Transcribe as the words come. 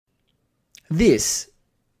This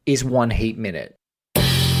is One Heat Minute.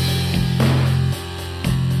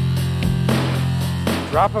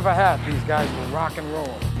 Drop of a hat, these guys will rock and roll.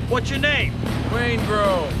 What's your name? Wayne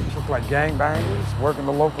Grove. Look like gangbangers, working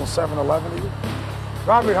the local 7-Eleven here.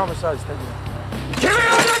 Robbery, homicides, take it out. Give me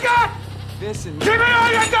all you got! Listen, Give me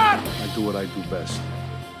all you got! I do what I do best.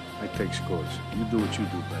 I take scores. You do what you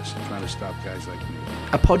do best. Trying to stop guys like me.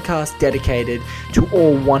 A podcast dedicated to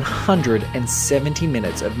all 170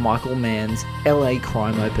 minutes of Michael Mann's LA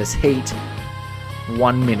crime opus Heat,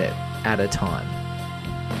 1 minute at a time.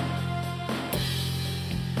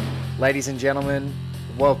 Ladies and gentlemen,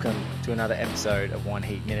 welcome to another episode of One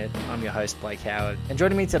Heat Minute. I'm your host, Blake Howard. And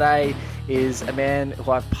joining me today is a man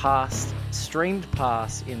who I've streamed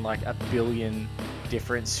past in like a billion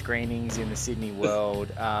different screenings in the Sydney world.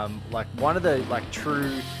 Like one of the true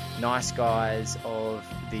nice guys of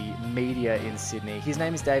the media in Sydney. His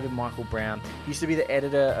name is David Michael Brown. He used to be the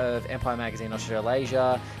editor of Empire Magazine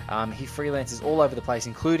Australasia. He freelances all over the place,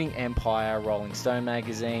 including Empire, Rolling Stone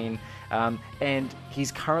Magazine. And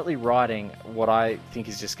he's currently writing what I think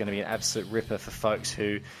is just going to be an absolute ripper for folks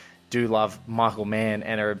who do love Michael Mann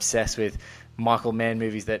and are obsessed with Michael Mann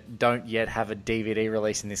movies that don't yet have a DVD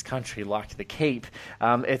release in this country, like The Keep.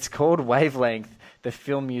 It's called Wavelength, the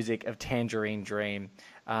film music of Tangerine Dream.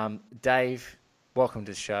 Dave, welcome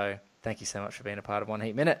to the show. Thank you so much for being a part of One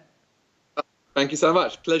Heat Minute. Thank you so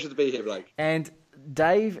much. Pleasure to be here, Blake. And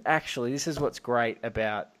Dave, actually, this is what's great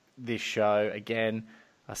about this show. Again,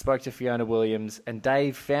 I spoke to Fiona Williams, and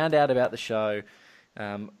Dave found out about the show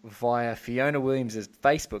via Fiona Williams'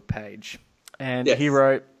 Facebook page. And Yes. He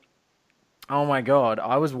wrote, "Oh my God,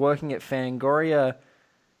 I was working at Fangoria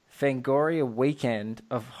Weekend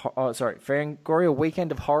of Fangoria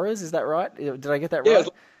Weekend of Horrors. Is that right? Did I get that Yeah, right?"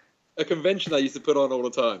 it's a convention I used to put on all the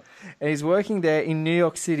time. And he's working there in New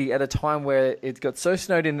York City at a time where it got so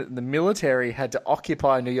snowed in that the military had to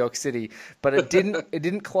occupy New York City, but it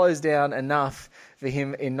didn't close down enough for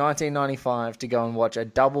him in 1995 to go and watch a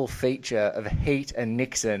double feature of Heat and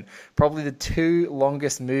Nixon, probably the two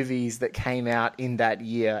longest movies that came out in that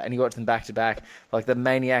year, and he watched them back to back like the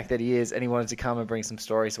maniac that he is, and he wanted to come and bring some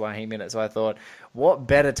stories to One Heat Minute. So I thought, what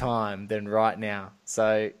better time than right now?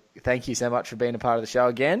 So thank you so much for being a part of the show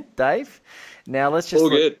again, Dave. Now let's just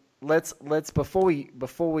All good. Let's before we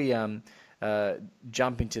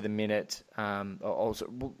jump into the minute.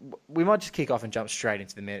 Also, we might just kick off and jump straight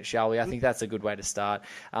into the minute, shall we? I think that's a good way to start.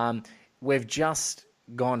 We've just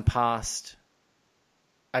gone past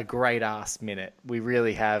a great ass minute. We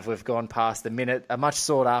really have. We've gone past the minute, a much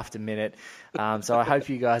sought after minute. So I hope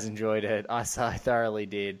you guys enjoyed it. I thoroughly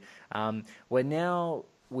did. We're now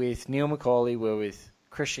with Neil McCauley. We're with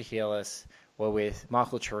Chris Shihelis, we're with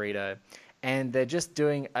Michael Chirito, and they're just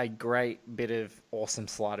doing a great bit of awesome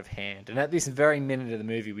sleight of hand. And at this very minute of the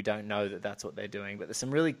movie, we don't know that that's what they're doing, but there's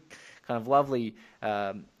some really kind of lovely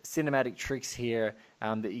cinematic tricks here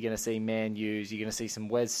that you're going to see Mann use. You're going to see some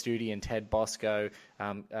Wes Studi and Ted Bosco.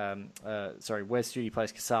 Wes Studi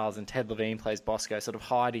plays Casals and Ted Levine plays Bosco, sort of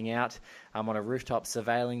hiding out on a rooftop,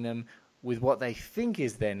 surveilling them with what they think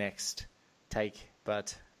is their next take,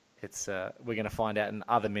 but we're going to find out in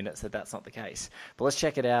other minutes that that's not the case. But let's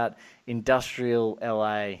check it out. Industrial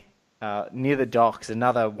LA, near the docks,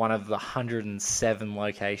 another one of the 107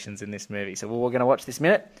 locations in this movie. So we're going to watch this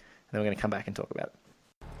minute, and then we're going to come back and talk about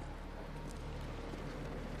it.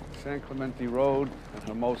 San Clemente Road and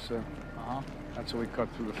Hermosa. That's where we cut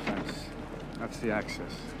through the fence. That's the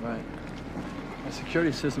access. Right. The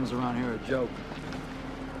security systems around here are a joke.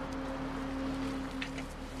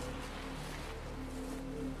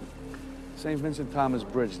 St. Vincent Thomas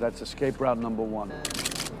Bridge. That's escape route number 1.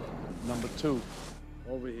 Number 2,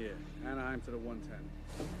 over here. Anaheim to the 110.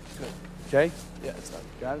 Good. Okay? Yeah, it's done.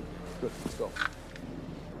 Got it? Good. Let's go.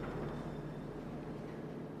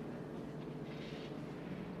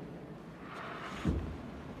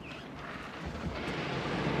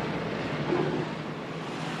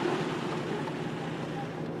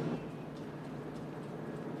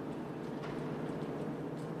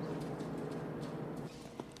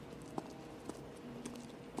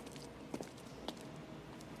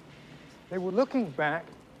 They were looking back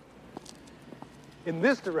in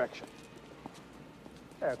this direction.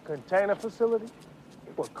 A container facility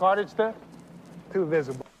for cartage theft, too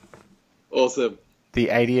visible. Awesome. The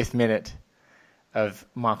 80th minute of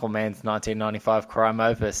Michael Mann's 1995 crime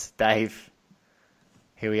opus. Dave,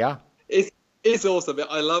 here we are. It's awesome.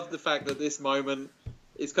 I love the fact that this moment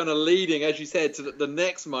is kind of leading, as you said, to the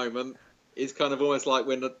next moment is kind of almost like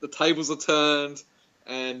when the tables are turned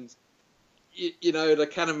and, the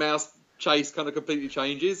cat and mouse chase kind of completely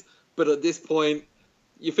changes. But at this point,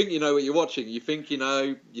 you think you know what you're watching. You think you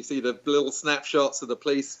know. You see the little snapshots of the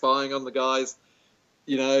police spying on the guys.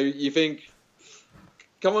 You know, you think,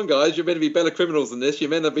 come on, guys, you're meant to be better criminals than this. You're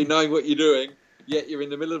meant to be knowing what you're doing. Yet you're in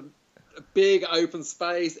the middle of a big open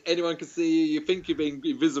space. Anyone can see you. You think you're being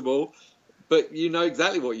invisible, but you know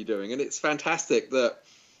exactly what you're doing. And it's fantastic that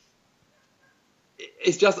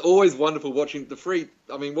it's just always wonderful watching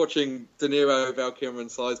watching De Niro, Val Kilmer, and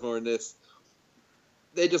Sizemore in this.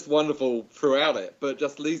 They're just wonderful throughout it, but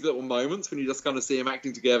just these little moments when you just kind of see them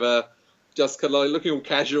acting together, just kind of like looking all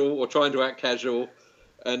casual or trying to act casual,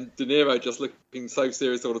 and De Niro just looking so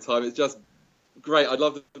serious all the time. It's just great. I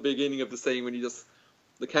love the beginning of the scene when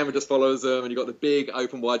the camera just follows them, and you got the big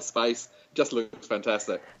open wide space. Just looks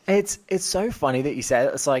fantastic. It's so funny that you say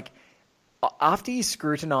that. It's like after you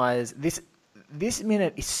scrutinize this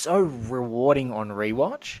minute is so rewarding on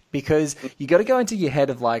rewatch because you got to go into your head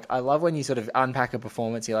of like, I love when you sort of unpack a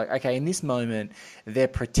performance. You're like, okay, in this moment, they're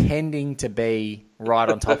pretending to be right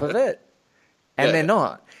on top of it and they're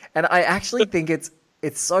not. And I actually think it's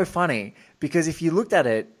so funny because if you looked at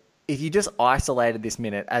it, if you just isolated this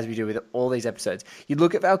minute as we do with all these episodes, you'd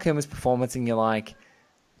look at Val Kilmer's performance and you're like,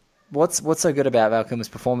 what's so good about Val Kilmer's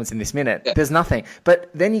performance in this minute? Yeah. There's nothing. But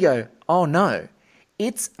then you go, oh no.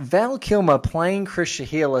 It's Val Kilmer playing Chris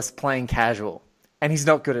Shiherlis playing casual, and he's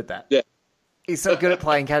not good at that. Yeah, he's not good at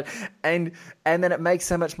playing casual, and then it makes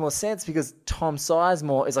so much more sense because Tom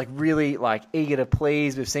Sizemore is like really like eager to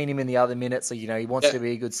please. We've seen him in the other minute, so you know he wants to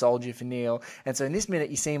be a good soldier for Neil, and so in this minute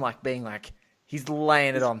you see him like being like he's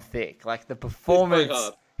laying it on thick, like the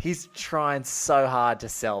performance. He's trying so hard to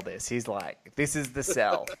sell this. He's like, this is the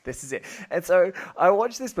sell. This is it. And so I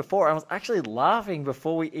watched this before. I was actually laughing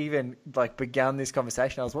before we even like began this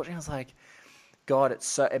conversation. I was watching. I was like, God,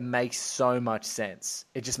 it makes so much sense.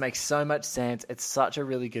 It just makes so much sense. It's such a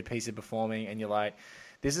really good piece of performing. And you're like,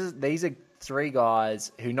 these are three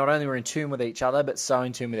guys who not only were in tune with each other, but so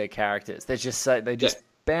in tune with their characters. They just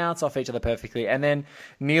bounce off each other perfectly. And then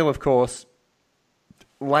Neil, of course,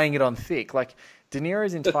 laying it on thick. Like De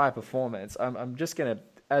Niro's entire performance, I'm just going to,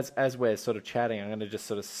 as we're sort of chatting, I'm going to just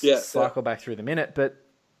sort of cycle back through the minute, but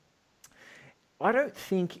I don't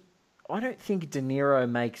think De Niro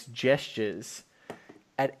makes gestures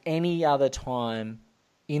at any other time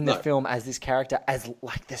in the film as this character as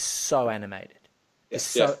like they're so animated.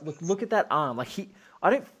 Look at that arm. Like I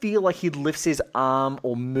don't feel like he lifts his arm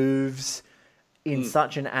or moves in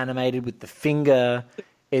such an animated with the finger.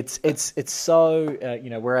 It's so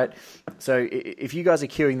we're at. So if you guys are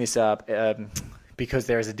queuing this up, because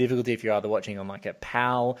there is a difficulty if you're either watching on like a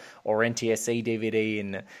PAL or NTSC DVD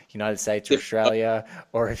in the United States or Australia,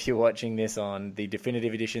 or if you're watching this on the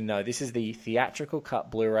definitive edition. No, this is the theatrical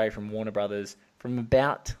cut Blu-ray from Warner Brothers from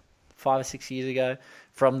about 5 or 6 years ago,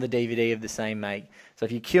 from the DVD of the same make. So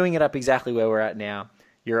if you're queuing it up exactly where we're at now,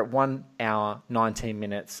 you're at 1 hour, 19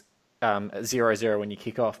 minutes, 00 when you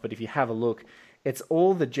kick off. But if you have a look, it's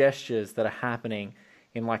all the gestures that are happening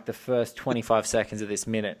in like the first 25 seconds of this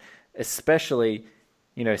minute, especially,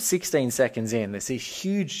 16 seconds in. There's these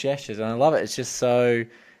huge gestures, and I love it. It's just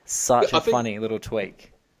such a funny little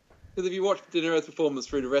tweak. Because if you watch De Niro's performance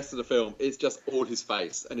through the rest of the film, it's just all his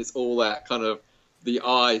face, and it's all that kind of the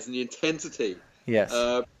eyes and the intensity. Yes.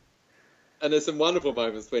 And there's some wonderful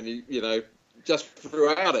moments when he, just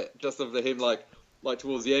throughout it, just of him like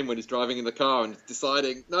towards the end when he's driving in the car and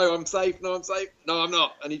deciding, no, I'm safe, no, I'm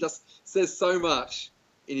not. And he just says so much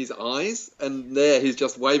in his eyes, and there he's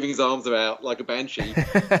just waving his arms about like a banshee,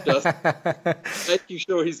 just making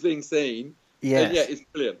sure he's being seen. Yes. And it's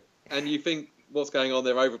brilliant. And you think, what's going on?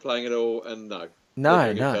 They're overplaying it all, and no.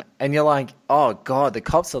 And you're like, oh God, the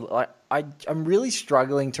cops are like, I'm really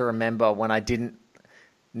struggling to remember when I didn't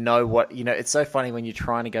know what, it's so funny when you're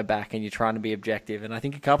trying to go back and you're trying to be objective. And I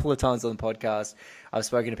think a couple of times on the podcast, I've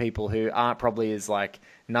spoken to people who aren't probably as like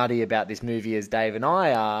nutty about this movie as Dave and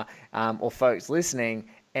I are, or folks listening,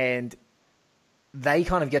 and they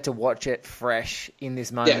kind of get to watch it fresh in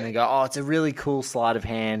this moment and go, oh, it's a really cool sleight of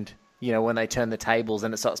hand, when they turn the tables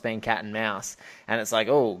and it starts being cat and mouse, and it's like,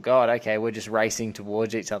 oh God, okay, we're just racing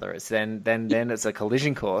towards each other. It's then it's a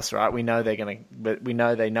collision course, right? We know we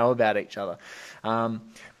know they know about each other.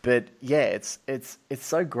 But yeah, it's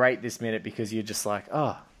so great this minute because you're just like,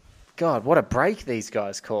 oh God, what a break these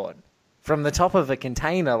guys caught from the top of a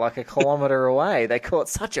container like a kilometer away. They caught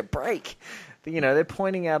such a break. They're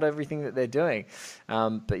pointing out everything that they're doing.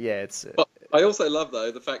 But yeah, it's. I also love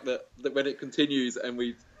though the fact that when it continues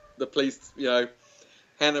and the police,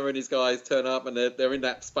 Hannah and his guys turn up and they're in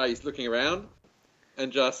that space looking around,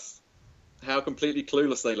 and just how completely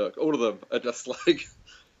clueless they look. All of them are just like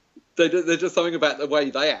There's just something about the way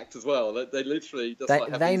they act as well. They literally just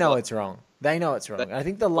have They these, know like, it's wrong. They know it's wrong. I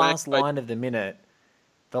think the last line of the minute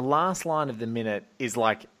is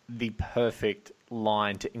like the perfect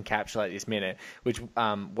line to encapsulate this minute, which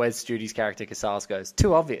Wes Studi's character Casals goes,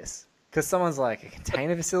 too obvious. Because someone's like, a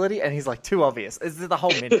container facility? And he's like, too obvious. It's the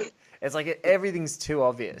whole minute. It's like everything's too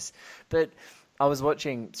obvious. But I was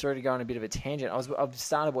watching, sorry to go on a bit of a tangent, I've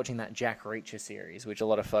started watching that Jack Reacher series, which a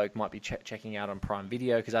lot of folk might be checking out on Prime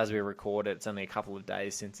Video, because as we record it, it's only a couple of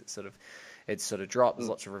days since it's sort of dropped. There's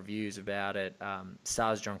lots of reviews about it.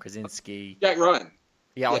 Stars John Krasinski. Jack Ryan.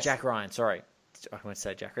 Yeah, Yes. Jack Ryan, sorry. I want to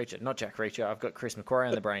say Jack Reacher. Not Jack Reacher. I've got Chris McQuarrie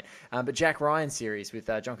on the brain. But Jack Ryan series with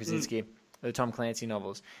John Krasinski, the Tom Clancy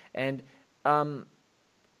novels. And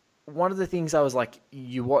one of the things I was like,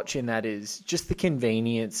 you watch in that is just the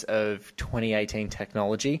convenience of 2018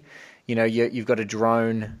 technology. You know, you've got a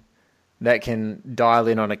drone that can dial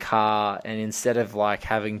in on a car, and instead of like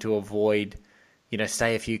having to avoid, you know,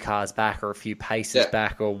 stay a few cars back or a few paces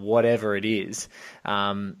back or whatever it is,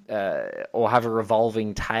 or have a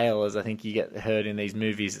revolving tail, as I think you get heard in these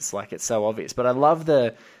movies. It's like, it's so obvious. But I love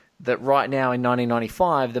that right now in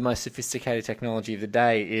 1995, the most sophisticated technology of the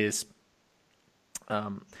day is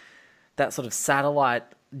that sort of satellite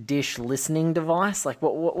dish listening device. Like,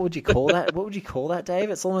 what would you call that? What would you call that, Dave?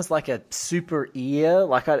 It's almost like a super ear.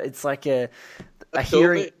 Like it's like a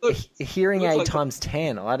hearing aid like times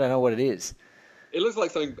 10. I don't know what it is. It looks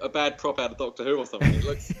like a bad prop out of Doctor Who or something. It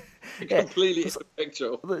looks completely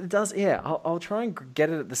ineffectual. It does, yeah. I'll try and get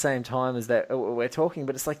it at the same time as that we're talking,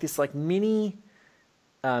 but it's like this like mini.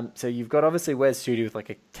 So you've got obviously Wes Studi with like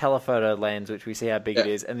a telephoto lens, which we see how big it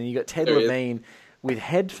is, and then you've got Ted Levine with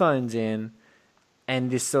headphones in,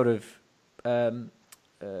 and this sort of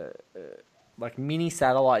like mini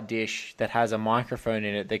satellite dish that has a microphone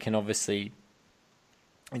in it that can obviously,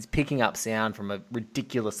 it's picking up sound from a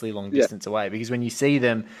ridiculously long distance away, because when you see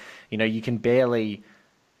them, you know, you can barely,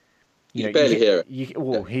 you hear it.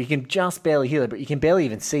 You can just barely hear it, but you can barely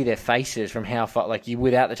even see their faces from how far, like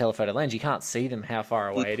without the telephoto lens, you can't see them how far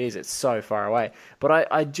away it is. It's so far away. But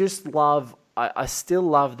I just love, I still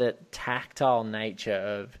love the tactile nature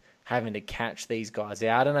of having to catch these guys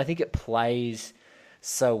out, and I think it plays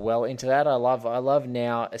so well into that. I love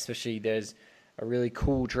now, especially there's a really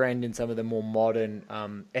cool trend in some of the more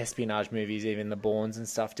modern espionage movies, even the Bournes and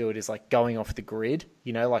stuff do it, is like going off the grid,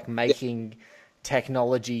 you know, like making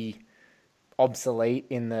technology obsolete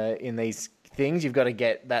in these things. You've got to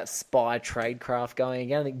get that spy tradecraft going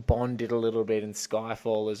again. I think Bond did a little bit in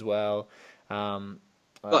Skyfall as well. But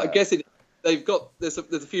I guess they've got there's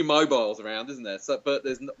a few mobiles around, isn't there? So, but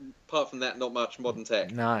there's apart from that, not much modern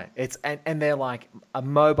tech. No, it's and they're like, a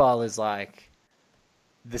mobile is like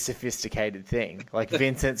the sophisticated thing. Like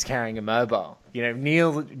Vincent's carrying a mobile. You know,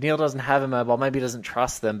 Neil doesn't have a mobile. Maybe he doesn't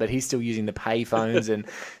trust them, but he's still using the pay phones and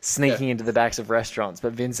sneaking into the backs of restaurants.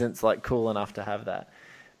 But Vincent's like cool enough to have that.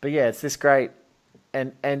 But yeah, it's this great,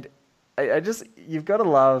 and I just, you've got to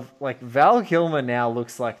love, like, Val Kilmer now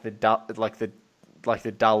looks like the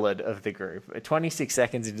dullard of the group. 26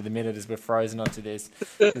 seconds into the minute as we're frozen onto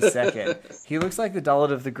the second. He looks like the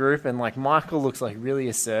dullard of the group, and like Michael looks like really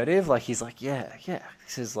assertive. Like he's like, yeah,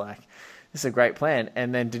 this is a great plan.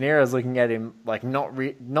 And then De Niro's looking at him like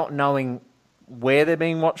not knowing where they're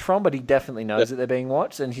being watched from, but he definitely knows that they're being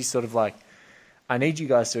watched. And he's sort of like, I need you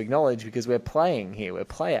guys to acknowledge, because we're playing here. We're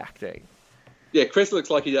play acting. Yeah, Chris looks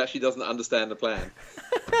like he actually doesn't understand the plan.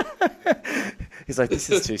 He's like, this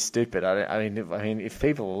is too stupid. I mean, if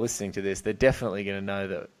people are listening to this, they're definitely going to know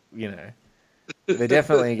that, you know, they're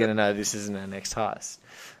definitely going to know this isn't our next heist.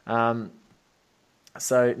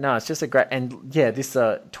 So, no, it's just a great, and yeah, this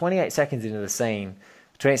 28 seconds into the scene,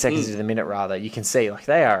 28 seconds into the minute rather, you can see like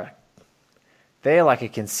they're like a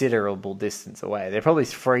considerable distance away. They're probably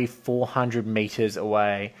 400 meters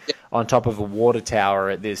away on top of a water tower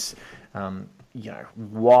at this,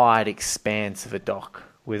 wide expanse of a dock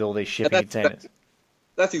with all these shipping containers.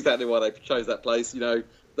 That's exactly why they chose that place. You know,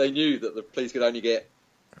 they knew that the police could only get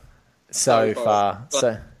so far.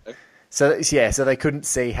 So they couldn't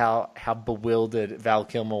see how bewildered Val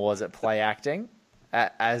Kilmer was at play acting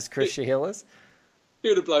as Chris Shields. He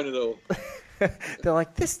would have blown it all. They're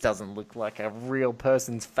like, this doesn't look like a real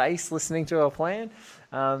person's face listening to a plan.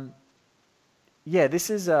 This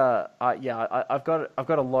is I've got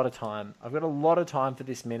a lot of time. I've got a lot of time for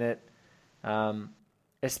this minute,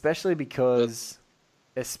 especially because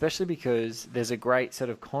there's a great sort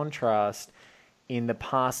of contrast in the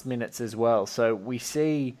past minutes as well. So we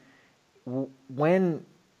see when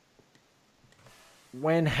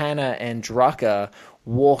Hannah and Drucker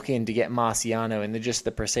walk in to get Marciano in just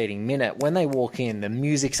the preceding minute, when they walk in, the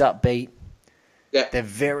music's upbeat. Yeah. They're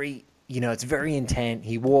very it's very intent.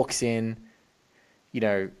 He walks in,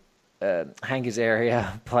 Hank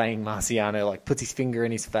Azaria playing Marciano, like puts his finger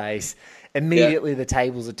in his face. Immediately the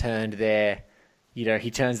tables are turned there.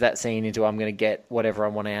 He turns that scene into, I'm going to get whatever I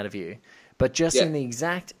want out of you. But just in the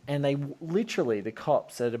exact, and they literally, the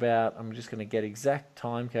cops at about, I'm just going to get exact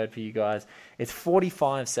time code for you guys. It's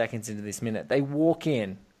 45 seconds into this minute. They walk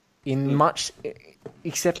in much,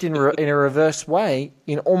 except in a reverse way,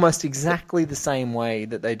 in almost exactly the same way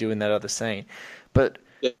that they do in that other scene. But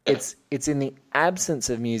it's in the absence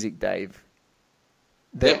of music, Dave,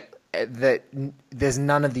 that there's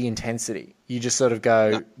none of the intensity. You just sort of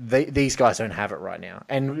go, these guys don't have it right now.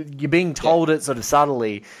 And you're being told it sort of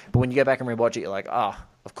subtly, but when you go back and rewatch it, you're like,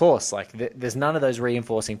 of course. Like, there's none of those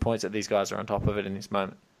reinforcing points that these guys are on top of it in this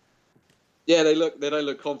moment. Yeah, they don't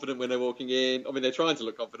look confident when they're walking in. I mean, they're trying to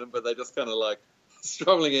look confident, but they're just kind of like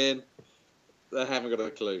strolling in. They haven't got a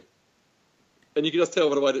clue. And you can just tell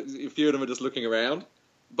by the way that a few of them are just looking around.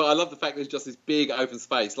 But I love the fact there's just this big open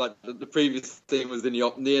space. Like the previous thing was in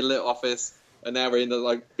the near lit office, and now we're in the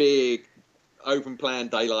like big open plan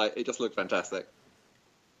daylight. It just looked fantastic.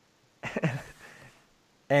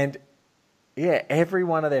 And every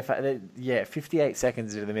one of their 58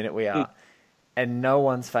 seconds into the minute we are, and no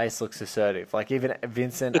one's face looks assertive. Like even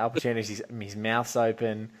Vincent Al Pacino's his mouth's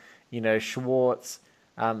open. Schwartz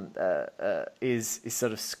is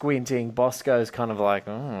sort of squinting. Bosco's kind of like,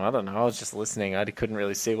 I don't know, I was just listening. I couldn't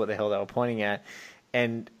really see what the hell they were pointing at.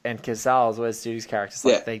 And Casals, Wes Judy's character's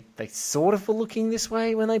like, they sort of were looking this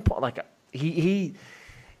way when they point. Like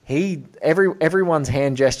everyone's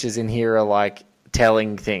hand gestures in here are like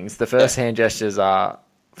telling things. The first hand gestures are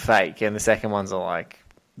fake, and the second ones are like,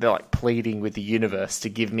 they're like pleading with the universe to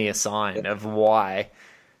give me a sign of why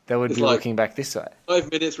they would be looking back this way. 5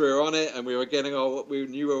 minutes we were on it, and we were getting we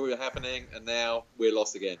knew what was happening, and now we're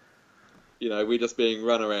lost again. We're just being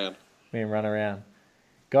run around.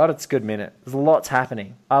 God, it's a good minute. There's lots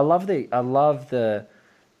happening. I love the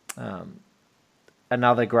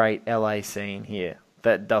another great LA scene here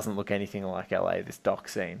that doesn't look anything like LA. This dock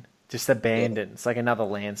scene, just abandoned. It's like another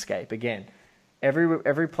landscape again.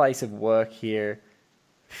 Every place of work here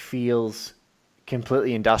feels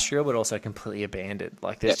completely industrial, but also completely abandoned.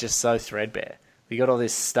 Like there's just so threadbare. We got all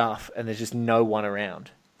this stuff, and there's just no one around.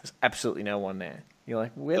 There's absolutely no one there. You're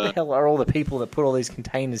like, where the hell are all the people that put all these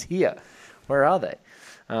containers here? Where are they?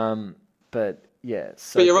 But you're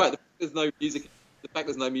right. There's no music. The fact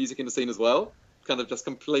there's no music in the scene as well kind of just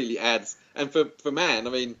completely adds. And for Mann, I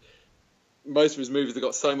mean, most of his movies have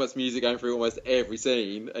got so much music going through almost every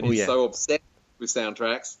scene, and he's so obsessed with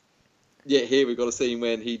soundtracks. Yet here we've got a scene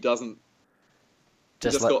when he doesn't.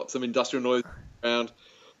 Just got some industrial noise around,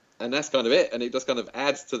 and that's kind of it. And it just kind of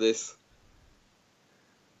adds to this.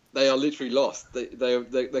 They are literally lost.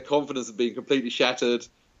 Their confidence has been completely shattered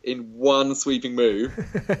in one sweeping move.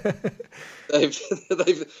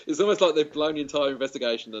 It's almost like they've blown the entire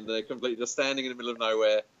investigation, and they're completely just standing in the middle of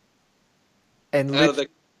nowhere, and out of their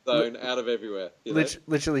zone, out of everywhere.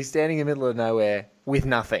 Literally standing in the middle of nowhere with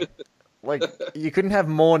nothing. Like, you couldn't have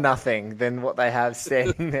more nothing than what they have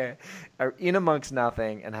standing there, are in amongst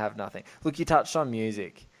nothing and have nothing. Look, you touched on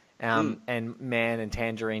music, and Mann and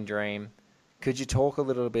Tangerine Dream. Could you talk a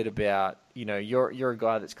little bit about, you're a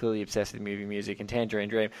guy that's clearly obsessed with movie music, and Tangerine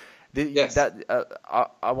Dream. Yes.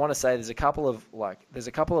 I want to say there's a couple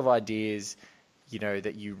of ideas,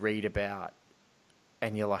 that you read about,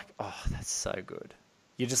 and you're like, oh, that's so good.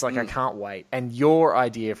 You're just like, I can't wait. And your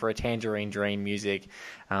idea for a Tangerine Dream music,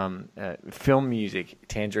 film music,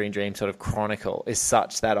 Tangerine Dream sort of chronicle is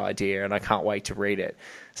such that idea, and I can't wait to read it.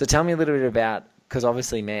 So tell me a little bit about, because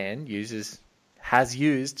obviously Mann has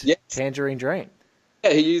used Tangerine Dream.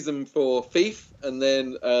 Yeah, he used them for Thief, and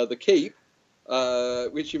then The Keep,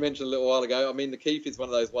 which you mentioned a little while ago. I mean, The Keep is one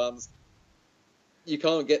of those ones you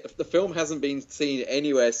can't get. The film hasn't been seen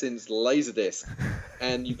anywhere since Laserdisc,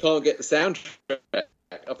 and you can't get the soundtrack.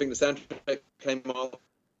 I think the soundtrack came out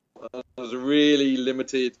as a really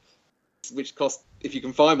limited, which cost, if you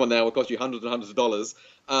can find one now, will cost you hundreds and hundreds of dollars.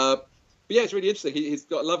 But yeah, it's really interesting. He's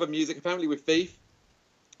got a love of music. Apparently with Thief,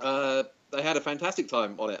 they had a fantastic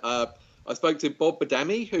time on it. I spoke to Bob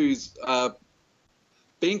Badami, who's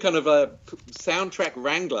been kind of a soundtrack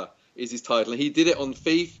wrangler, is his title. And he did it on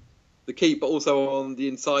Thief, The Keep, but also on The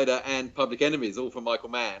Insider and Public Enemies, all from Michael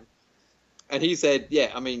Mann. And he said,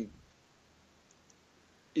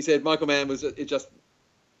 Michael Mann was just,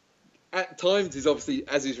 at times, he's obviously,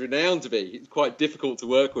 as he's renowned to be, it's quite difficult to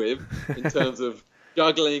work with in terms of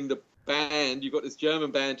juggling the band. You've got this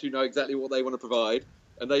German band who know exactly what they want to provide,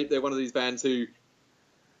 and they're one of these bands who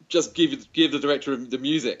just give the director the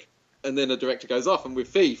music, and then the director goes off. And with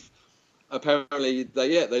Thief, apparently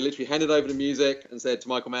they literally handed over the music and said to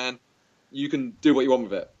Michael Mann, "You can do what you want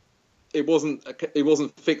with it." It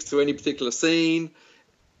wasn't fixed to any particular scene.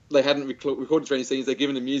 They hadn't recorded for any scenes. They'd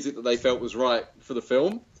given the music that they felt was right for the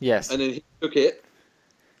film. Yes. And then he took it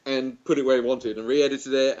and put it where he wanted and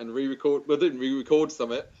re-edited it and didn't re-record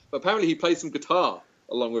some of it, but apparently he played some guitar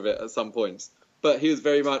along with it at some points. But he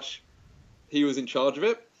was in charge of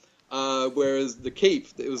it. Whereas The Keep,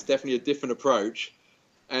 it was definitely a different approach.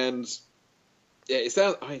 And yeah, it's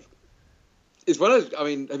one of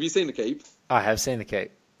those, have you seen The Keep? I have seen The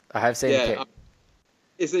Keep. The Keep.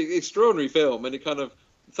 It's an extraordinary film, and it kind of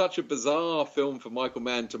such a bizarre film for Michael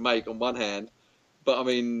Mann to make on one hand, but I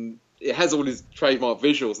mean, it has all his trademark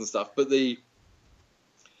visuals and stuff, but the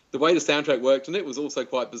way the soundtrack worked on it was also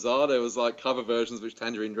quite bizarre. There was like cover versions which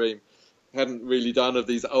Tangerine Dream hadn't really done of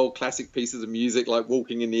these old classic pieces of music like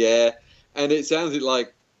Walking in the Air, and it sounded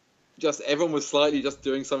like just everyone was slightly just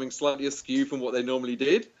doing something slightly askew from what they normally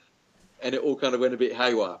did, and it all kind of went a bit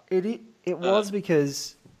haywire. It was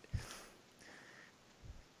because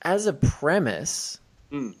as a premise,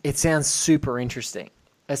 it sounds super interesting.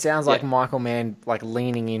 It sounds like Michael Mann like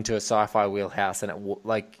leaning into a sci-fi wheelhouse, and it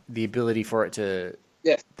like the ability for it to.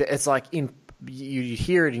 Yeah, it's like you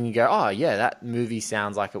hear it and you go, oh yeah, that movie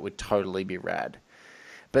sounds like it would totally be rad.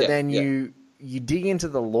 But then you dig into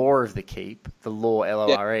the lore of The Keep, the lore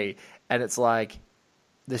LORE, and it's like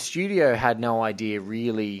the studio had no idea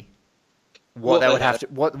really what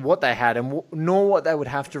they had, and nor what they would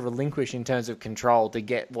have to relinquish in terms of control to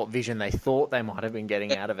get what vision they thought they might have been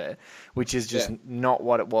getting out of it, which is just not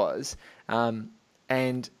what it was.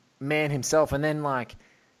 And Mann himself, and then like,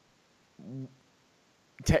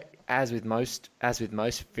 as with most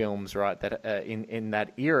films, right? That in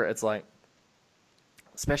that era, it's like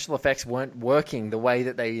special effects weren't working the way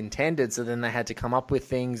that they intended, so then they had to come up with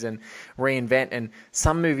things and reinvent. And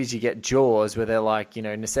some movies you get Jaws, where they're like,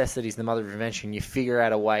 necessity's the mother of invention. You figure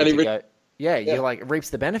out a way to go. Yeah, you like reaps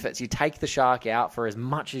the benefits. You take the shark out for as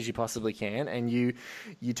much as you possibly can, and you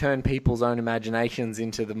turn people's own imaginations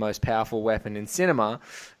into the most powerful weapon in cinema,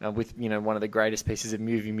 with one of the greatest pieces of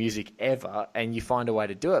movie music ever, and you find a way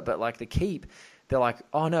to do it. But like The Keep, they're like,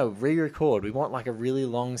 oh no, re-record. We want like a really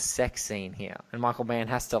long sex scene here, and Michael Mann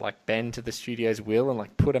has to like bend to the studio's will and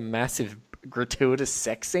like put a massive gratuitous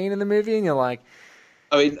sex scene in the movie, and you're like,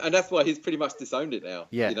 and that's why he's pretty much disowned it now.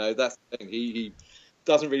 Yeah, that's the thing. He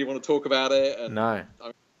doesn't really want to talk about it, and no,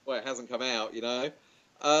 it hasn't come out,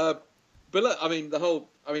 But look,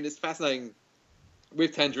 it's fascinating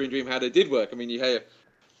with Tangerine Dream how they did work. I mean, you hear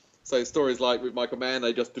stories like with Michael Mann,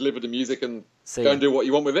 they just delivered the music and go and do what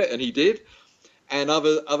you want with it, and he did. And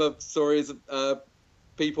other stories of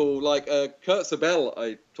people like Kurt Sabel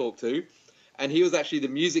I talked to, and he was actually the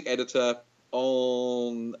music editor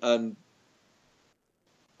on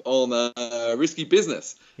Risky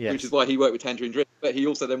Business, which is why he worked with Tangerine Dream. But he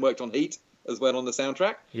also then worked on Heat as well on the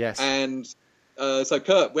soundtrack. Yes. And so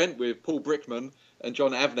Kurt went with Paul Brickman and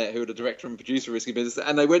John Avnet, who are the director and producer of Risky Business,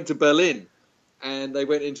 and they went to Berlin. And they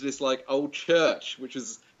went into this like old church, which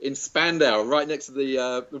was in Spandau, right next to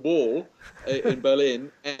the wall in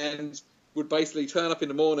Berlin, and would basically turn up in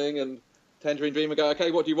the morning, and Tangerine Dream would go, okay,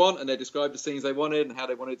 what do you want? And they describe the scenes they wanted and how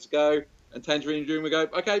they wanted it to go. And Tangerine Dream would go,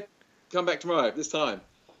 okay, come back tomorrow, this time.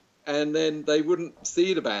 And then they wouldn't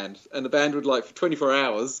see the band, and the band would, like, for 24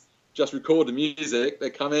 hours, just record the music.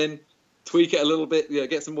 They'd come in, tweak it a little bit,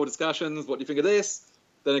 get some more discussions. What do you think of this?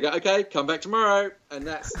 Then they go, okay, come back tomorrow. And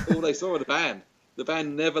that's all they saw of the band. The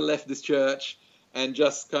band never left this church and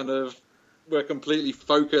just kind of were completely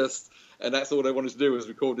focused, and that's all they wanted to do was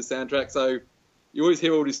record the soundtrack. So you always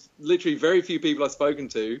hear all these, literally very few people I've spoken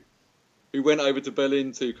to who went over to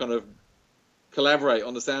Berlin to kind of collaborate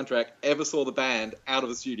on the soundtrack ever saw the band out of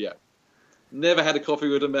the studio. Never had a coffee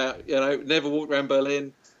with them out, never walked around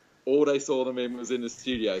Berlin. All they saw them in was in the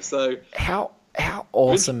studio. So how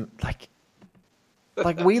awesome, like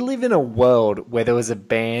we live in a world where there was a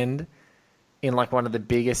band in like one of the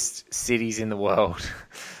biggest cities in the world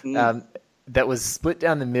that was split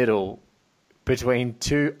down the middle between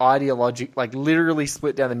two literally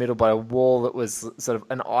split down the middle by a wall that was sort of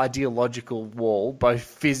an ideological wall, both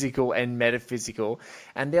physical and metaphysical.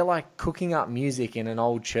 And they're like cooking up music in an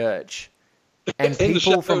old church. And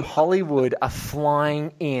people from Hollywood are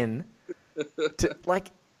flying in to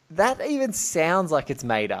like, that even sounds like it's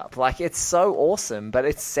made up. Like, it's so awesome, but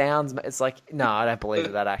it's like, no, I don't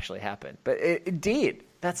believe that actually happened. But it did.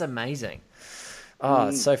 That's amazing. Oh,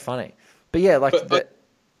 it's so funny. But yeah, like... I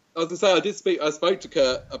was going to say, I spoke to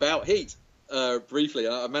Kurt about Heat briefly.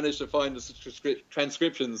 I managed to find the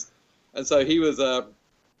transcriptions. And so he was... and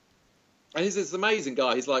he's this amazing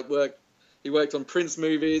guy. He's like He worked on Prince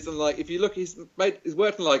movies, and like if you look, he's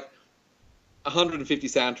worked on like 150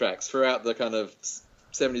 soundtracks throughout the kind of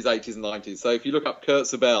 70s, 80s, and 90s. So if you look up Kurt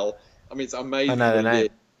Sabel, I mean, it's amazing. I know the name.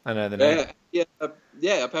 I know the name.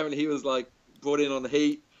 Yeah. Apparently, he was like brought in on the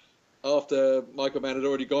Heat after Michael Mann had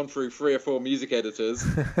already gone through 3 or 4 music editors,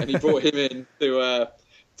 and he brought him in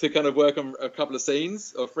to kind of work on a couple of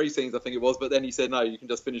scenes, or 3 scenes, I think it was. But then he said, no, you can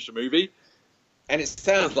just finish the movie. And it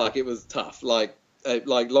sounds like it was tough, like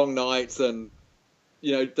long nights, and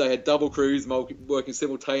they had double crews working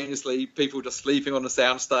simultaneously, people just sleeping on the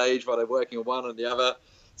soundstage while they're working on one and the other.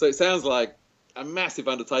 So it sounds like a massive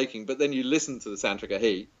undertaking. But then you listen to the soundtrack of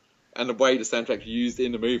Heat and the way the soundtrack's used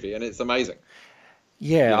in the movie, and it's amazing.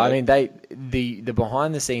 Yeah, I mean, the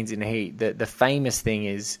behind the scenes in Heat, the famous thing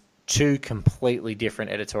is 2 completely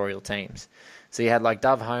different editorial teams. So you had like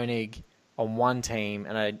Dov Honig on one team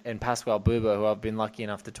and Pasquale Buba, who I've been lucky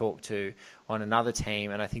enough to talk to, on another team,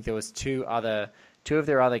 and I think there was 2 of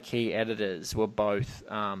their other key editors were both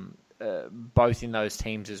in those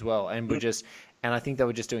teams as well, and I think they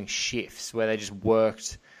were just doing shifts where they just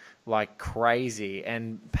worked like crazy.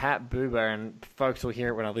 And Pat Buba, and folks will hear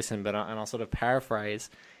it when I listen, and I'll sort of paraphrase,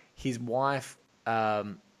 his wife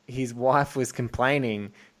was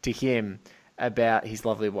complaining to him about, his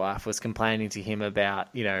lovely wife was complaining to him about,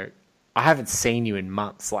 I haven't seen you in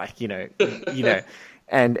months, like,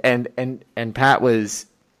 and Pat was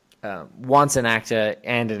once an actor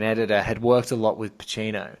and an editor, had worked a lot with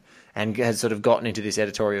Pacino, and had sort of gotten into this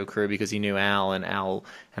editorial crew because he knew Al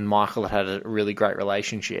and Michael had a really great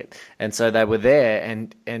relationship. And so they were there,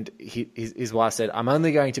 and his wife said, I'm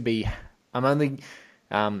only going to be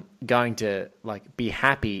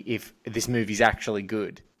happy if this movie's actually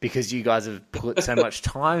good, because you guys have put so much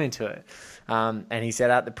time into it. And he said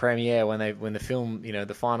at the premiere, when the film,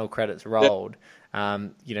 the final credits rolled,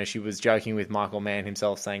 she was joking with Michael Mann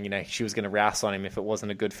himself, saying, she was going to rouse on him if it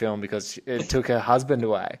wasn't a good film because it took her husband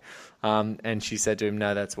away. And she said to him,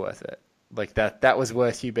 no, that's worth it. Like that was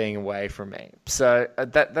worth you being away from me. So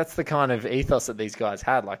that's the kind of ethos that these guys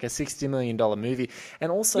had, like a $60 million movie.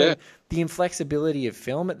 And also the inflexibility of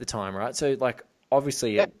film at the time, right? So like,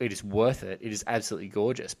 obviously it is worth it. It is absolutely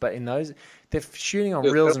gorgeous. But in those, they're shooting on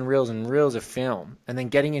reels and reels and reels of film, and then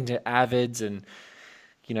getting into Avids and,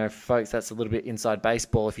 folks, that's a little bit inside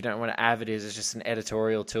baseball. If you don't know what Avid is, it's just an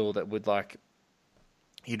editorial tool that would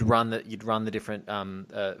you'd run the different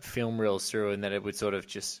film reels through, and then it would sort of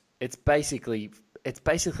just, it's basically what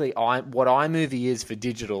iMovie is for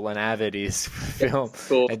digital and Avid is for film.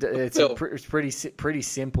 Cool. It's a pretty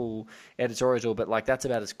simple editorial tool, but like that's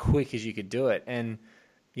about as quick as you could do it. And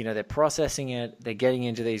they're processing it, they're getting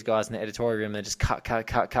into these guys in the editorial room, they're just cut.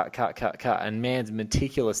 And Mann's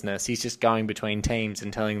meticulousness, he's just going between teams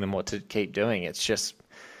and telling them what to keep doing. It's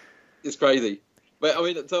crazy. But I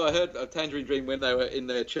mean, so I heard of Tangerine Dream when they were in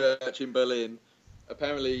their church in Berlin.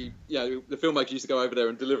 Apparently, the filmmakers used to go over there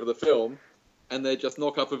and deliver the film, and they'd just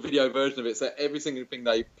knock up a video version of it. So every single thing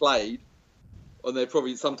they played, and they'd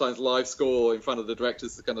probably sometimes live score in front of the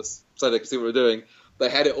directors to kind of so they could see what we're doing. They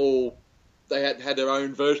had it all. They had their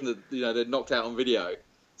own version that they'd knocked out on video.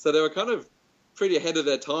 So they were kind of pretty ahead of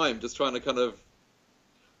their time, just trying to kind of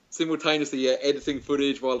simultaneously editing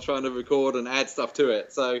footage while trying to record and add stuff to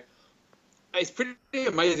it. So it's pretty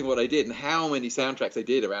amazing what they did and how many soundtracks they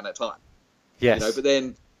did around that time. Yes. But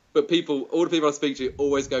all the people I speak to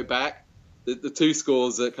always go back. The 2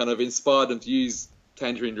 scores that kind of inspired them to use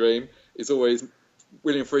Tangerine Dream is always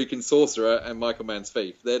William Friedkin's Sorcerer and Michael Mann's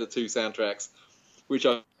Thief. They're the 2 soundtracks which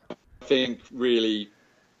I think really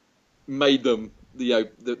made them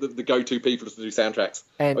the go-to people to do soundtracks.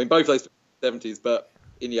 And, I mean, both those 70s, but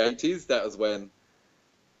in the 80s, that was when,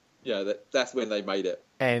 that's when they made it.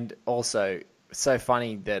 And also, so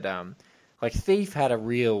funny that Thief had a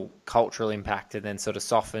real cultural impact and then sort of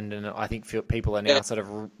softened, and I think people are now sort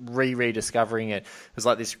of rediscovering it. It was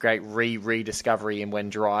like this great rediscovery in when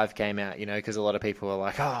Drive came out, because a lot of people were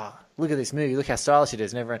like, oh, look at this movie, look how stylish it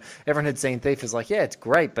is. And everyone had seen Thief, was like, yeah, it's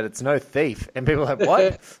great, but it's no Thief. And people are like,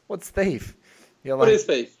 what? What's Thief? You're like, what is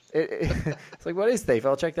Thief? It's like, what is Thief?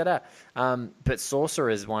 I'll check that out. But Sorcerer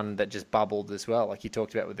is one that just bubbled as well, like you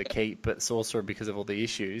talked about with the Keep, but Sorcerer, because of all the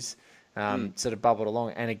issues, sort of bubbled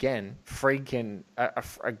along. And again, Friedkin,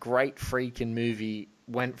 a great Friedkin movie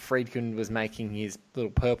when Friedkin was making his little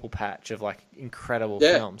purple patch of like incredible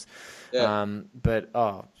films. Yeah.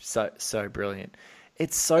 So brilliant.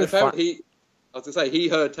 It's so fun. I was going to say, he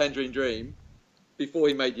heard Tangerine Dream before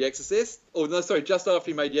he made The Exorcist. Just after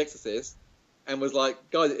he made The Exorcist, and was like,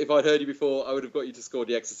 guys, if I'd heard you before, I would have got you to score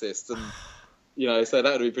The Exorcist. And, so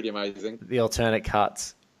that would be pretty amazing. The alternate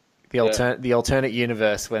cuts. the alternate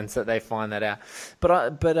universe when they find that out.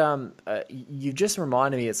 But you just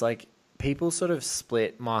reminded me. It's like people sort of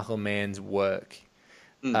split Michael Mann's work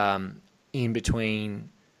in between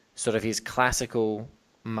sort of his classical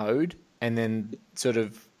mode and then sort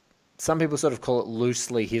of some people sort of call it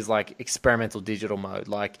loosely his like experimental digital mode,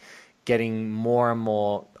 like getting more and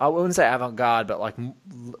more, I wouldn't say avant-garde, but like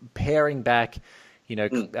paring back,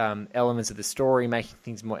 elements of the story, making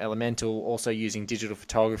things more elemental, also using digital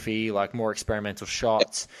photography, like more experimental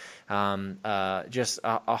shots, just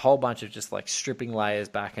a whole bunch of just like stripping layers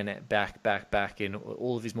back in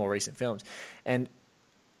all of his more recent films. And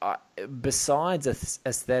besides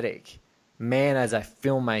aesthetic, Mann as a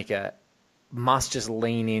filmmaker must just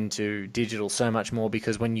lean into digital so much more,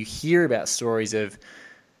 because when you hear about stories of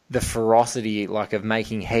the ferocity, like of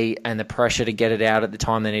making heat and the pressure to get it out at the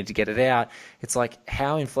time they need to get it out, it's like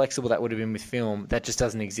how inflexible that would have been with film. That just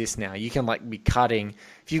doesn't exist now. You can like be cutting.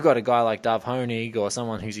 If you've got a guy like Dov Honig or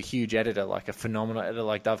someone who's a huge editor, like a phenomenal editor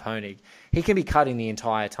like Dov Honig, he can be cutting the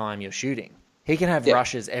entire time you're shooting. He can have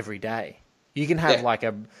rushes every day. You can have like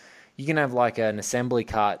an assembly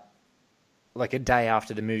cut like a day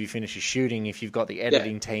after the movie finishes shooting if you've got the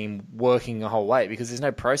editing team working the whole way, because there's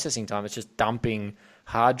no processing time. It's just dumping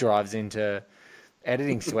hard drives into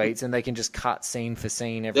editing suites and they can just cut scene for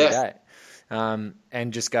scene every day.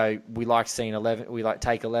 And just go, we like scene 11, we like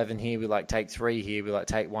take 11 here, we like take 3 here, we like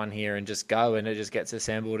take 1 here, and just go, and it just gets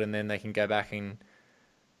assembled, and then they can go back and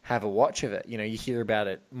have a watch of it. You hear about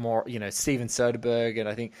it more, Steven Soderbergh, and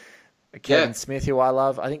I think Kevin Smith, who I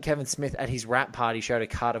love. I think Kevin Smith at his rap party showed a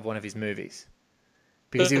cut of one of his movies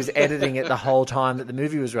because he was editing it the whole time that the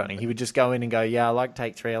movie was running. He would just go in and go, I like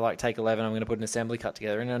take 3, I like take 11, I'm going to put an assembly cut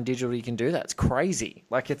together. And on digital, you can do that. It's crazy.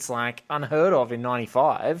 It's like unheard of in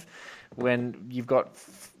 95 when you've got,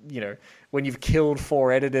 when you've killed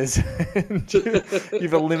 4 editors and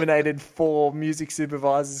you've eliminated 4 music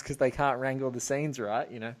supervisors because they can't wrangle the scenes right.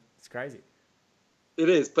 It's crazy. It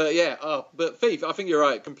is, but but Thief, I think you're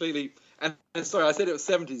right, completely. And sorry, I said it was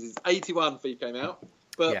 70s. It's 81 Thief came out.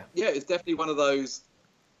 But it's definitely one of those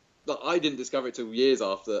that I didn't discover it till years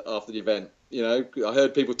after the event. I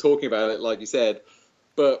heard people talking about it, like you said.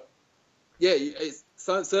 But it's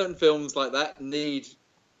certain films like that need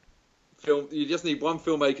film. You just need one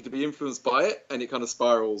filmmaker to be influenced by it, and it kind of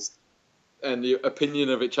spirals, and the opinion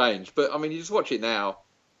of it change. But I mean, you just watch it now.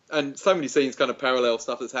 And so many scenes kind of parallel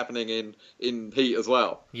stuff that's happening in Heat as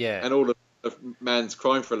well. Yeah. And all of Mann's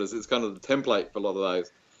crime thrillers, it's kind of the template for a lot of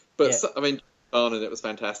those. But, I mean, and it was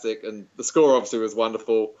fantastic. And the score, obviously, was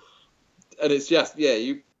wonderful. And it's just,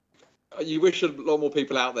 you wish a lot more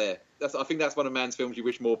people out there. I think that's one of Mann's films you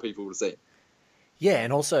wish more people would see. Yeah,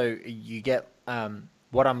 and also you get,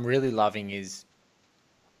 what I'm really loving is,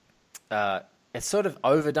 it's sort of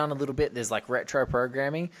overdone a little bit. There's like retro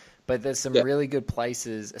programming. But there's some really good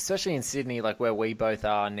places, especially in Sydney, like where we both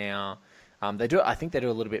are now. I think they do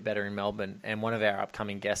a little bit better in Melbourne. And one of our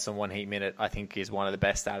upcoming guests on One Heat Minute, I think, is one of the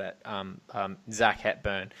best at it. Zach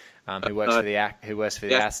Hepburn, who works for the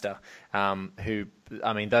Astor.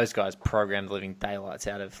 Those guys program the living daylights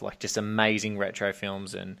out of like just amazing retro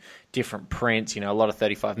films and different prints. A lot of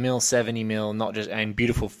 35mm, 70mm, not just, and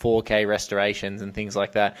beautiful 4K restorations and things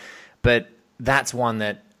like that. But that's one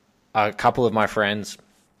that a couple of my friends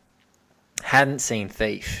hadn't seen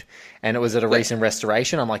Thief, and it was at a recent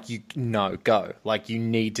restoration. I'm like, go. Like, you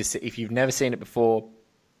need to see. If you've never seen it before,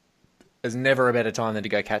 there's never a better time than to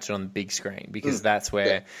go catch it on the big screen, because that's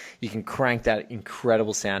where you can crank that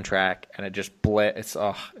incredible soundtrack, and it just it's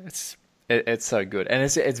so good, and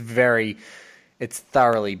it's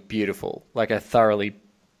thoroughly beautiful, like a thoroughly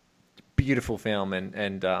beautiful film,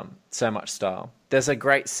 and so much style. There's a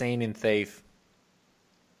great scene in Thief.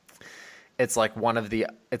 It's like one of the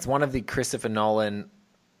Christopher Nolan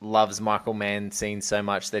loves Michael Mann scenes so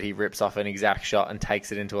much that he rips off an exact shot and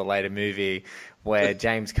takes it into a later movie where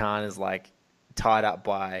James Caan is like tied up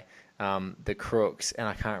by the crooks, and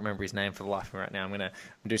I can't remember his name for the life of me right now. I'm gonna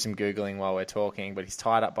do some Googling while we're talking, but he's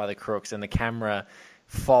tied up by the crooks, and the camera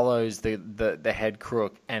follows the head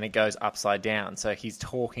crook, and it goes upside down. So he's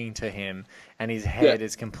talking to him, and his head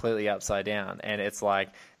is completely upside down, and it's like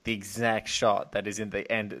the exact shot that is in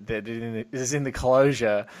the end, that is in the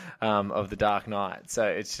closure of The Dark Knight. So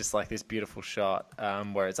it's just like this beautiful shot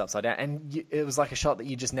where it's upside down, and it was like a shot that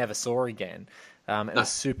you just never saw again. It was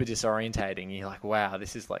super disorientating. You're like, wow,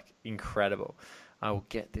 this is like incredible. I will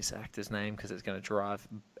get this actor's name because it's going to drive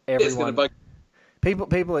everyone.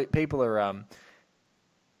 People are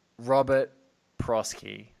Robert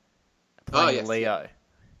Prosky playing Leo.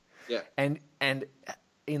 Yeah. And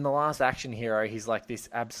in The Last Action Hero, he's like this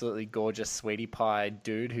absolutely gorgeous sweetie pie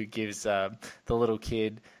dude who gives the little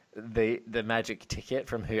kid the magic ticket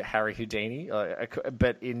from Harry Houdini.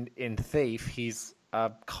 But in Thief, he's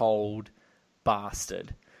a cold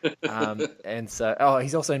bastard. And so,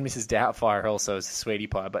 he's also in Mrs. Doubtfire, also as a sweetie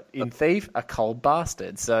pie. But in Thief, a cold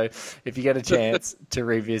bastard. So if you get a chance to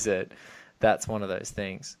revisit, that's one of those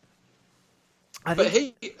things. But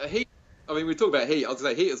Heat. I mean, we talk about Heat. I was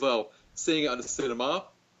going to say Heat as well. Seeing it on the cinema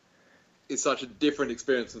is such a different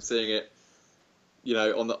experience from seeing it,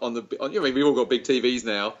 on the. I mean, we've all got big TVs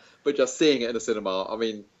now, but just seeing it in the cinema. I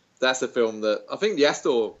mean, that's a film that I think the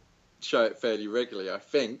Astor show it fairly regularly. I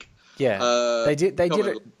think. Yeah, they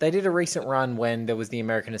did a recent run when there was the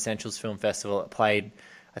American Essentials Film Festival. It played,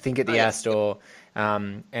 I think, at the Astor,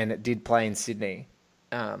 and it did play in Sydney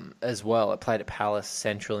as well. It played at Palace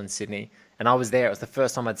Central in Sydney, and I was there. It was the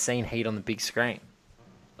first time I'd seen Heat on the big screen.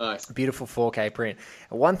 Nice, beautiful 4K print.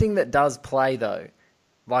 And one thing that does play though,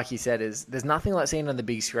 like you said, is there's nothing like seeing it on the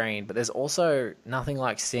big screen, but there's also nothing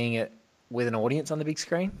like seeing it with an audience on the big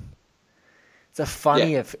screen. It's a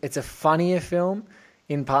funnier film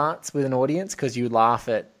in parts with an audience, because you laugh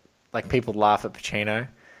at, like, people laugh at Pacino.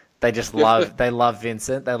 They just they love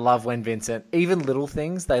Vincent. They love when Vincent, even little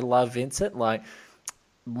things, they love Vincent. Like,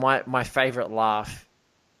 my favorite laugh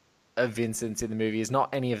of Vincent's in the movie is not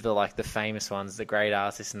any of the famous ones, the great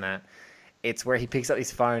artists and that. It's where he picks up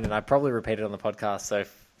his phone, and I probably repeated it on the podcast. So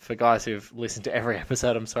for guys who've listened to every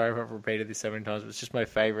episode, I'm sorry if I've repeated this so many times, but it's just my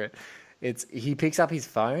favorite. He picks up his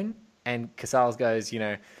phone, and Casals goes,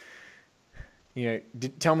 tell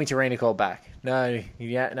me Tarina called back. No,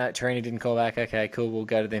 Tarina didn't call back. Okay, cool. We'll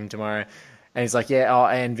go to them tomorrow. And he's like, yeah. Oh,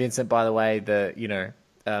 and Vincent, by the way, the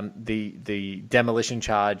demolition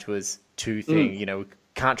charge was 2 thing. We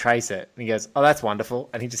can't trace it. And he goes, oh, that's wonderful.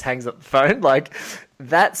 And he just hangs up the phone. Like,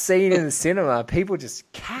 that scene in the cinema, people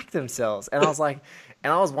just cack themselves. And I was like,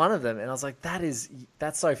 and I was one of them. And I was like,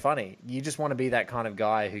 that's so funny. You just want to be that kind of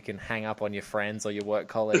guy who can hang up on your friends or your work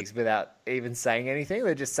colleagues without even saying anything.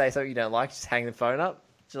 They just say something you don't like, just hang the phone up.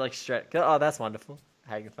 Just like straight, oh, that's wonderful.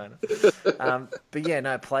 Hang the phone up. But yeah,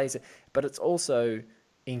 no, it plays it. But it's also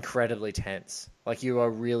incredibly tense. Like, you are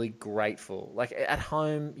really grateful. Like, at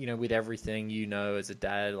home, with everything, as a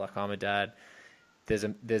dad, like I'm a dad, there's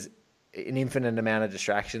an infinite amount of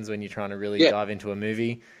distractions when you're trying to really dive into a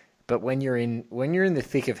movie. But when you're in the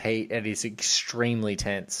thick of Heat, it is extremely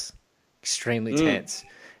tense, and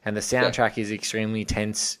the soundtrack is extremely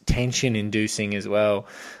tense, tension-inducing as well.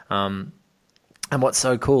 And what's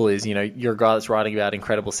so cool is, you're a guy that's writing about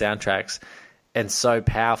incredible soundtracks, and so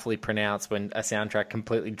powerfully pronounced when a soundtrack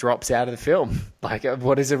completely drops out of the film. Like,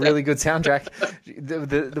 what is a really good soundtrack?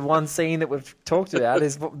 The one scene that we've talked about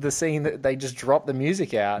is the scene that they just drop the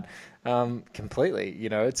music out completely.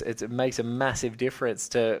 It makes a massive difference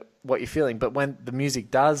to what you're feeling. But when the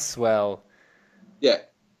music does swell,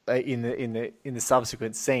 in the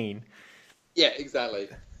subsequent scene, exactly.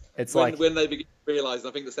 It's when they begin to realise.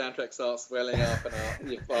 I think the soundtrack starts swelling up and up.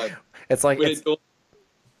 You're fine. It's like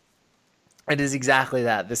it is exactly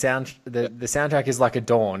that. The soundtrack is like a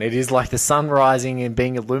dawn. It is like the sun rising and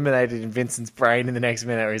being illuminated in Vincent's brain in the next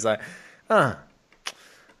minute, where he's like, I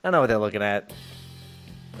know what they're looking at.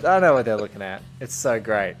 It's so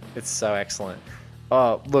great. It's so excellent.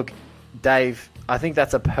 Oh, look, Dave, I think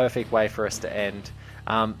that's a perfect way for us to end.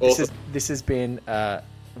 Awesome. This has been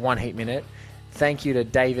One Heat Minute. Thank you to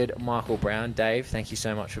David Michael Brown. Dave, thank you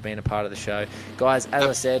so much for being a part of the show. Guys, as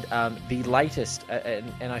I said, the latest,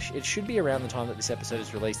 it should be around the time that this episode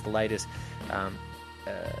is released, the latest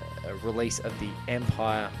release of the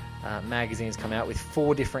Empire magazine has come out with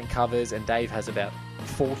 4 different covers, and Dave has about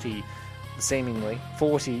 40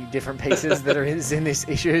 different pieces that are in this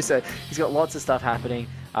issue. So he's got lots of stuff happening.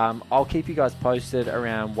 I'll keep you guys posted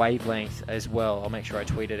around Wavelength as well. I'll make sure I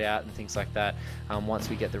tweet it out and things like that once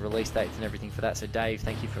we get the release dates and everything for that. So Dave,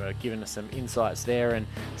 thank you for giving us some insights there and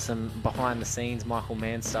some behind the scenes Michael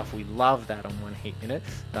Mann stuff. We love that on One Heat Minute.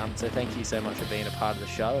 So thank you so much for being a part of the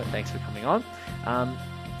show, and thanks for coming on.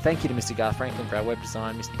 Thank you to Mr. Garth Franklin for our web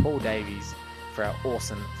design, Mr. Paul Davies for our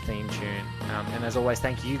awesome theme tune. And as always,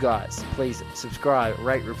 thank you guys. Please subscribe,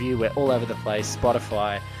 rate, review. We're all over the place.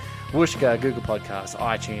 Spotify, Whooshka, Google Podcasts,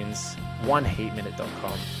 iTunes,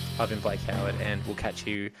 oneheatminute.com. I've been Blake Howard, and we'll catch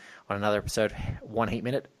you on another episode, One Heat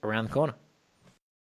Minute, around the corner.